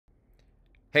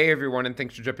Hey everyone, and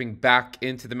thanks for jumping back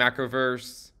into the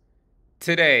Macroverse.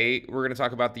 Today, we're going to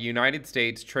talk about the United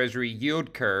States Treasury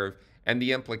yield curve and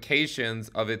the implications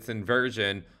of its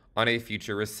inversion on a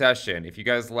future recession. If you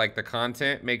guys like the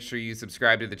content, make sure you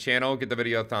subscribe to the channel, give the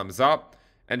video a thumbs up,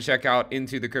 and check out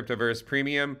Into the Cryptoverse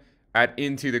Premium at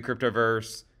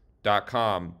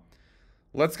intothecryptoverse.com.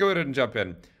 Let's go ahead and jump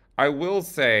in. I will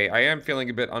say I am feeling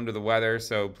a bit under the weather,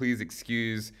 so please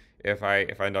excuse if I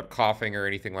end up coughing or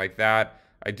anything like that.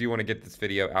 I do want to get this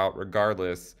video out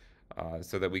regardless,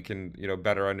 so that we can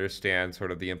better understand sort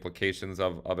of the implications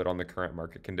of it on the current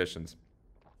market conditions.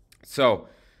 So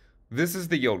this is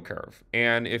the yield curve,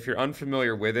 and if you're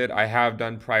unfamiliar with it, I have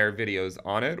done prior videos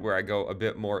on it where I go a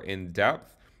bit more in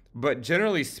depth, but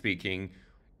generally speaking,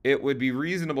 it would be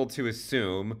reasonable to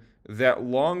assume that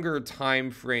longer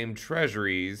time frame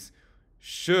treasuries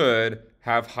should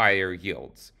have higher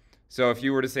yields. So if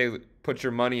you were to say put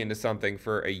your money into something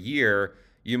for a year,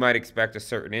 you might expect a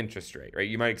certain interest rate, right?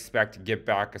 You might expect to get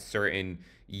back a certain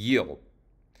yield.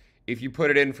 If you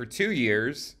put it in for 2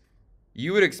 years,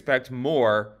 you would expect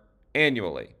more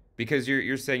annually because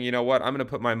you're saying, you know what, I'm going to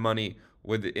put my money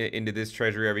into this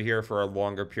treasury over here for a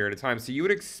longer period of time. So you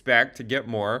would expect to get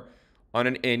more on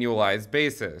an annualized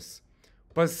basis.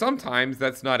 But sometimes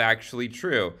that's not actually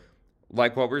true,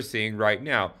 like what we're seeing right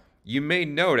now. You may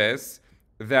notice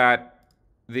that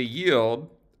the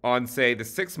yield on, say, the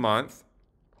 6-month,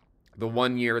 the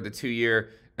 1 year, the 2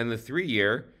 year, and the 3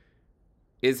 year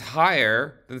is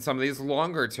higher than some of these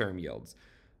longer term yields.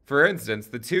 For instance,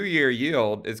 the 2-year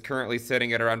yield is currently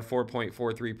sitting at around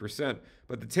 4.43%,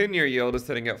 but the 10-year yield is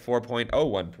sitting at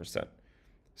 4.01%.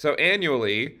 So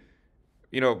annually,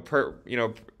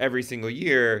 every single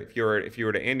year, if you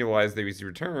were to annualize these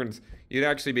returns, you'd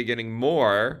actually be getting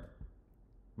more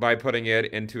by putting it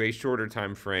into a shorter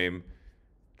time frame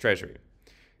treasury.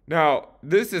 Now,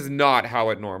 this is not how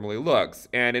it normally looks,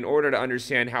 and in order to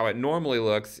understand how it normally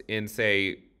looks in,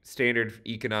 say, standard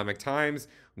economic times,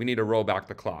 we need to roll back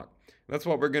the clock. That's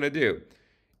what we're going to do.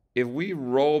 If we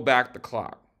roll back the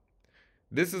clock,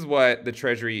 this is what the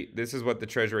Treasury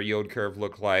yield curve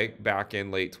looked like back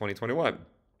in late 2021.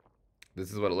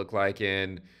 This is what it looked like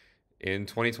in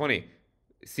 2020.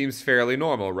 It seems fairly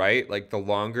normal, right? Like the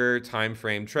longer time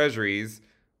frame treasuries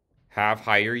have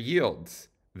higher yields.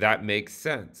 That makes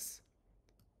sense.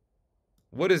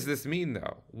 What does this mean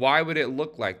though? Why would it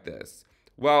look like this?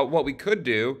 Well, what we could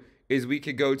do is we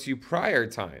could go to prior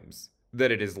times that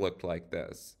it has looked like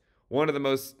this. One of the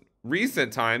most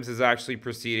recent times is actually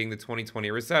preceding the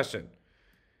 2020 recession.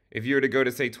 If you were to go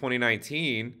to, say,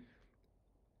 2019,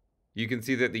 you can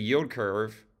see that the yield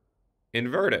curve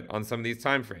inverted on some of these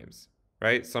time frames,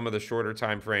 right? Some of the shorter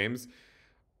time frames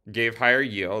gave higher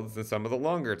yields than some of the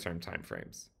longer term time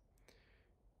frames.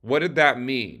 What did that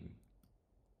mean?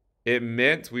 It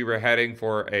meant we were heading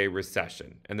for a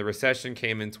recession, and the recession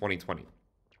came in 2020.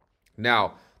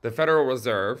 Now, the Federal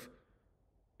Reserve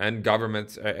and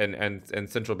governments and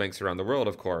central banks around the world,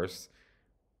 of course,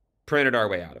 printed our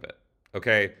way out of it.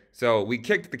 Okay, so we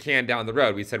kicked the can down the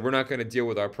road. We said we're not going to deal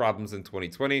with our problems in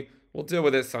 2020. We'll deal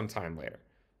with it sometime later.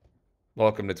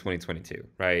 Welcome to 2022,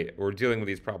 right? We're dealing with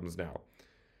these problems now.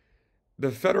 The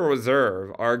Federal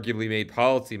Reserve arguably made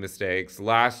policy mistakes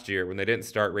last year when they didn't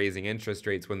start raising interest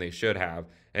rates when they should have,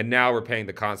 and now we're paying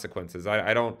the consequences.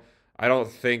 I don't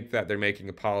think that they're making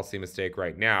a policy mistake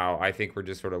right now. I think we're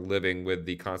just sort of living with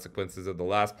the consequences of the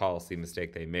last policy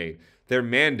mistake they made. Their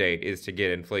mandate is to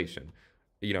get inflation,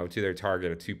 to their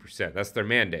target of 2%. That's their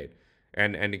mandate,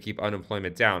 and to keep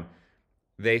unemployment down.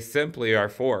 They simply are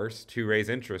forced to raise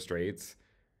interest rates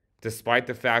despite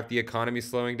the fact the economy is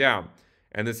slowing down.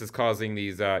 And this is causing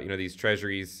these, these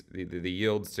treasuries, the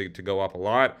yields to go up a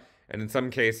lot. And in some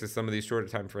cases, some of these shorter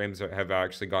time frames have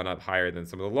actually gone up higher than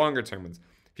some of the longer term ones.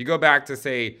 If you go back to,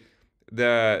 say,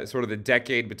 the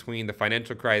decade between the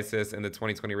financial crisis and the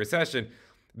 2020 recession,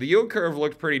 the yield curve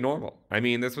looked pretty normal. I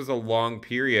mean, this was a long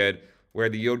period where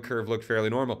the yield curve looked fairly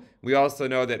normal. We also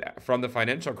know that from the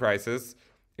financial crisis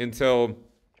until,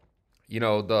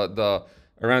 the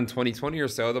around 2020 or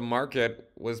so, the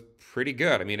market was pretty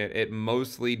good. I mean, it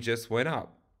mostly just went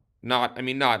up. Not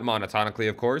monotonically,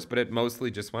 of course, but it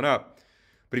mostly just went up.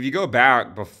 But if you go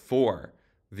back before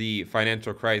the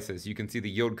financial crisis, you can see the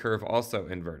yield curve also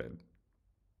inverted.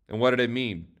 And what did it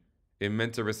mean? It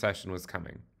meant a recession was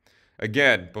coming.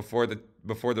 Again, before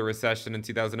the recession in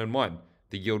 2001,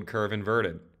 the yield curve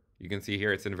inverted. You can see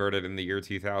here it's inverted in the year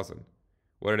 2000.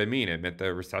 What did it mean? It meant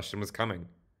the recession was coming.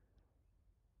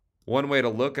 One way to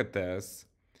look at this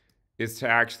is to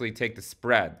actually take the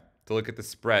spread, to look at the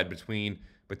spread between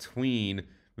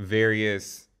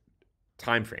various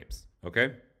time frames,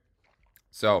 okay?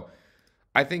 So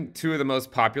I think two of the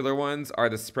most popular ones are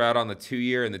the spread on the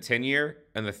 2-year and the 10-year,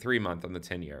 and the 3-month on the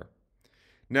 10-year.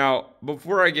 Now,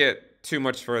 before I get too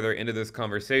much further into this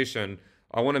conversation,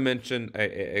 I want to mention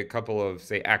a couple of,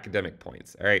 say, academic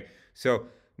points. All right. So,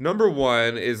 number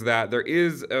one is that there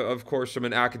is, of course, from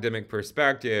an academic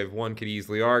perspective, one could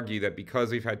easily argue that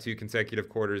because we've had 2 consecutive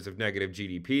quarters of negative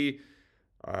GDP,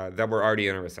 that we're already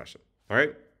in a recession. All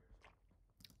right.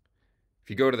 If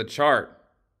you go to the chart,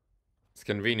 it's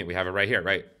convenient. We have it right here,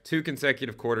 right? 2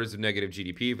 consecutive quarters of negative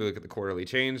GDP. If we look at the quarterly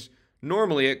change,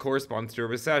 normally it corresponds to a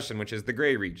recession, which is the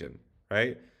gray region,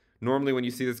 right? Normally when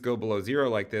you see this go below 0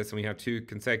 like this and we have 2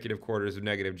 consecutive quarters of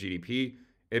negative GDP,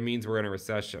 it means we're in a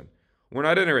recession. We're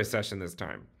not in a recession this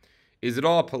time. Is it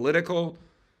all political?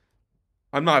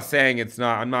 I'm not saying it's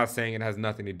not. I'm not saying it has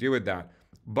nothing to do with that.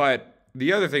 But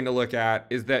the other thing to look at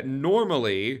is that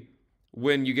normally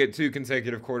when you get 2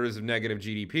 consecutive quarters of negative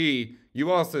GDP,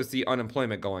 you also see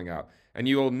unemployment going up. And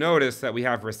you will notice that we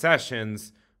have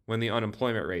recessions when the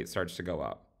unemployment rate starts to go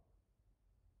up.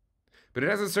 But it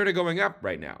hasn't started going up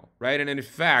right now, right? And in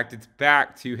fact, it's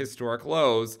back to historic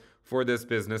lows for this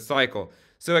business cycle.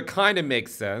 So it kind of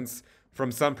makes sense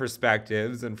from some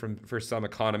perspectives and for some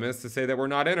economists to say that we're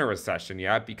not in a recession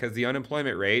yet because the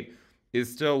unemployment rate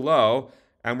is still low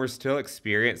and we're still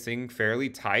experiencing fairly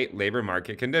tight labor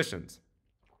market conditions.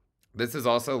 This is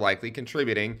also likely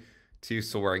contributing to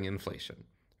soaring inflation,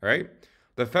 all right?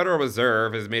 The Federal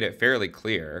Reserve has made it fairly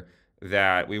clear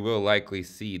that we will likely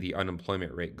see the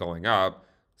unemployment rate going up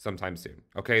sometime soon.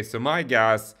 Okay, so my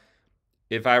guess,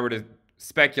 if I were to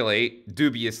speculate,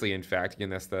 dubiously in fact, again,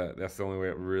 that's the only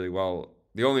way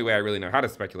the only way I really know how to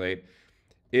speculate,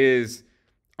 is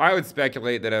I would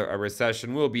speculate that a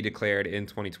recession will be declared in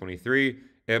 2023.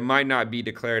 It might not be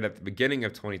declared at the beginning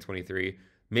of 2023.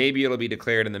 Maybe it'll be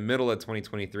declared in the middle of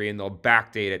 2023 and they'll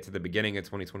backdate it to the beginning of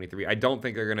 2023. I don't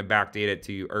think they're going to backdate it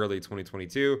to early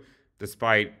 2022,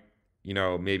 despite,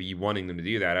 maybe you wanting them to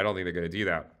do that. I don't think they're going to do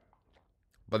that.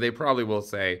 But they probably will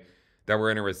say that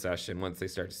we're in a recession once they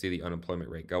start to see the unemployment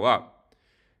rate go up.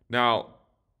 Now,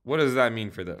 what does that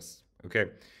mean for this?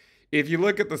 Okay. If you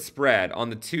look at the spread on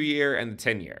the 2-year and the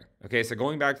 10-year, okay, so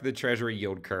going back to the Treasury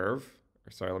yield curve,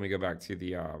 let me go back to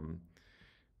the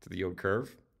yield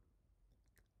curve.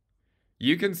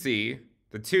 You can see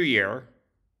the 2-year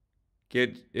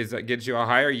gets you a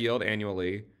higher yield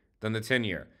annually than the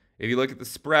 10-year. If you look at the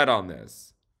spread on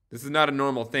this is not a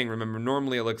normal thing. Remember,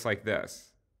 normally it looks like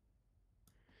this.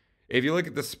 If you look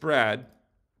at the spread,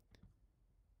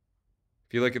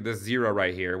 if you look at this 0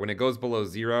 right here, when it goes below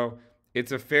 0,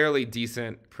 it's a fairly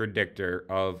decent predictor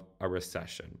of a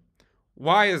recession.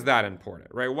 Why is that important,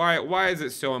 right? Why is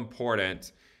it so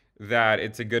important that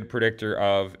it's a good predictor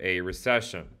of a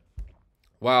recession?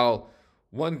 Well,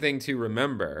 one thing to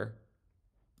remember,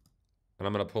 and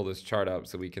I'm going to pull this chart up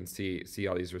so we can see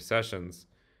all these recessions.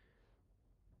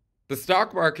 The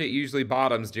stock market usually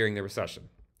bottoms during the recession,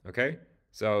 okay?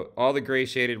 So all the gray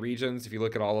shaded regions, if you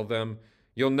look at all of them,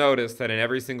 you'll notice that in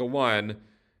every single one,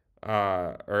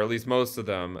 or at least most of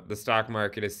them, the stock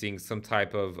market is seeing some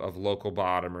type of local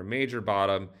bottom or major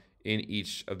bottom in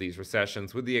each of these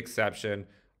recessions, with the exception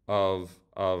of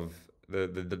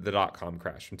the dot-com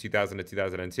crash from 2000 to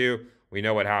 2002. We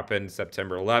know what happened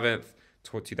September 11th,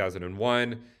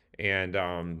 2001, and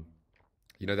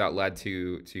that led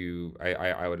to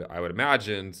I would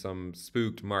imagine some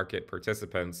spooked market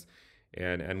participants,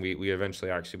 and we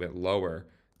eventually actually went lower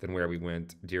than where we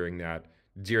went during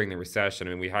the recession.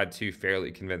 I mean, we had 2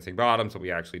 fairly convincing bottoms, but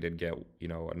we actually did get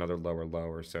another lower low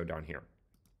or so down here.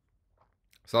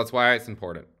 So that's why it's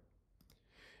important.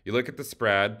 You look at the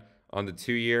spread on the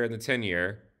 2-year and the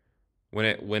 10-year.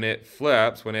 When it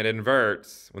flips, when it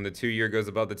inverts, when the 2-year goes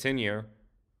above the 10-year,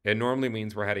 it normally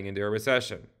means we're heading into a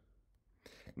recession.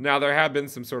 Now, there have been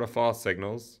some sort of false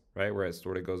signals, right, where it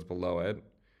sort of goes below it,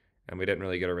 and we didn't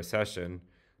really get a recession.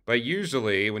 But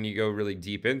usually, when you go really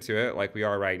deep into it, like we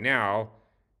are right now,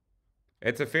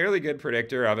 it's a fairly good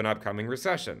predictor of an upcoming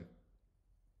recession.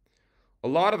 A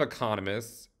lot of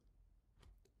economists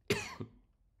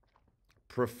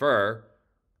prefer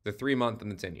the 3-month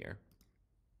and the 10-year.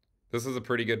 This is a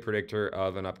pretty good predictor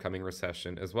of an upcoming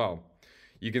recession as well.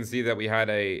 You can see that we had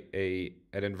an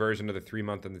inversion of the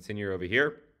 3-month and the 10-year over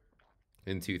here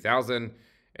in 2000,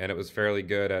 and it was fairly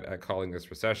good at calling this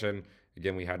recession.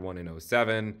 Again, we had one in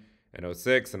 07 and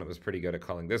 06, and it was pretty good at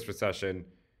calling this recession.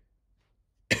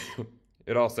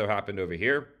 It also happened over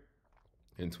here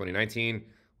in 2019.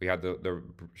 We had the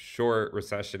short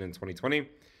recession in 2020.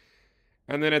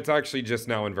 And then it's actually just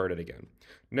now inverted again.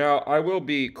 Now, I will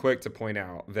be quick to point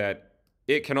out that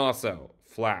it can also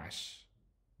flash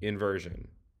inversion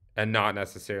and not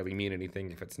necessarily mean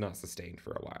anything if it's not sustained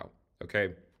for a while.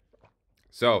 Okay.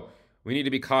 So we need to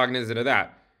be cognizant of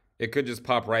that. It could just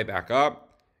pop right back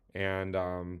up and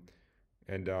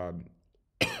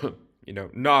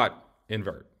not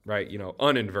invert, right?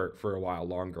 Uninvert for a while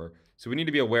longer. So we need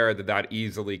to be aware that that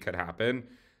easily could happen.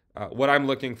 What I'm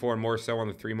looking for more so on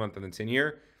the 3-month and the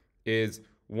 10-year is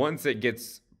once it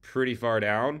gets pretty far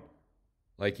down,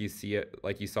 like you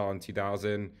saw in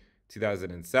 2000,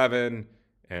 2007,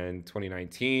 and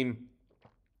 2019,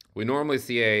 we normally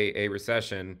see a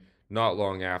recession not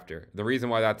long after. The reason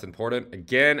why that's important,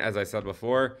 again, as I said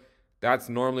before, that's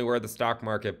normally where the stock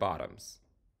market bottoms.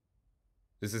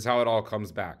 This is how it all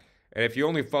comes back. And if you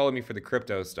only follow me for the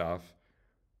crypto stuff,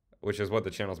 which is what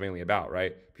the channel is mainly about,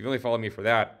 right? If you only follow me for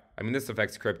that, I mean, this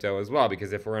affects crypto as well,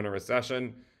 because if we're in a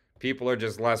recession, people are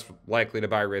just less likely to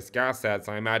buy risk assets.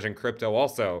 I imagine crypto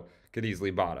also could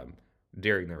easily bottom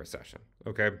during the recession,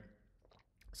 okay?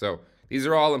 So these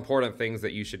are all important things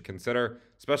that you should consider,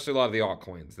 especially a lot of the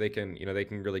altcoins. They can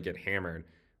really get hammered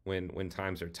when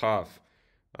times are tough.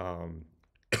 I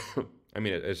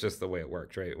mean, it's just the way it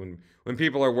works, right? When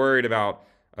people are worried about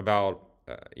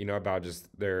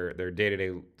just their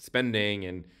day-to-day spending,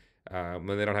 and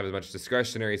when they don't have as much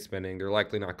discretionary spending, they're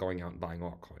likely not going out and buying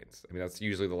altcoins. I mean, that's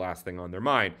usually the last thing on their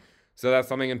mind. So that's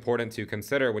something important to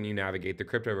consider when you navigate the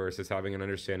cryptoverse, is having an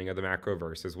understanding of the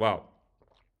macroverse as well.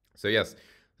 So yes,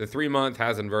 the 3-month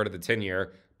has inverted the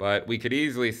 10-year, but we could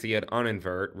easily see it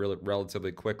uninvert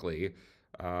relatively quickly.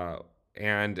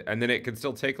 And then it can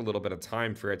still take a little bit of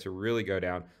time for it to really go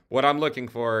down. What I'm looking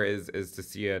for is to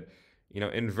see it,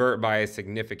 invert by a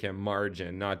significant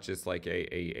margin, not just like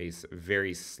a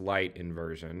very slight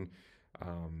inversion.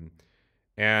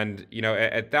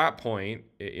 At that point,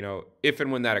 if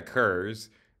and when that occurs,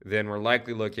 then we're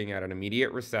likely looking at an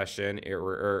immediate recession,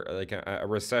 or like a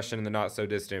recession in the not so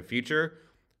distant future,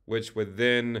 which would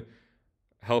then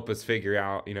help us figure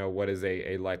out, what is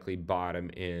a likely bottom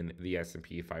in the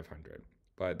S&P 500.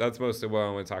 But that's mostly what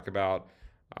I want to talk about.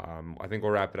 I think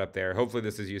we'll wrap it up there. Hopefully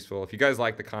this is useful. If you guys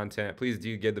like the content, please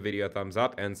do give the video a thumbs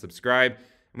up and subscribe.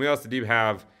 And we also do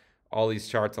have all these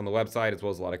charts on the website, as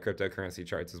well as a lot of cryptocurrency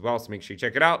charts as well. So make sure you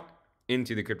check it out,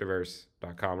 into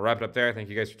thecryptoverse.com. We'll wrap it up there. Thank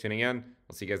you guys for tuning in.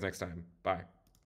 I'll see you guys next time. Bye.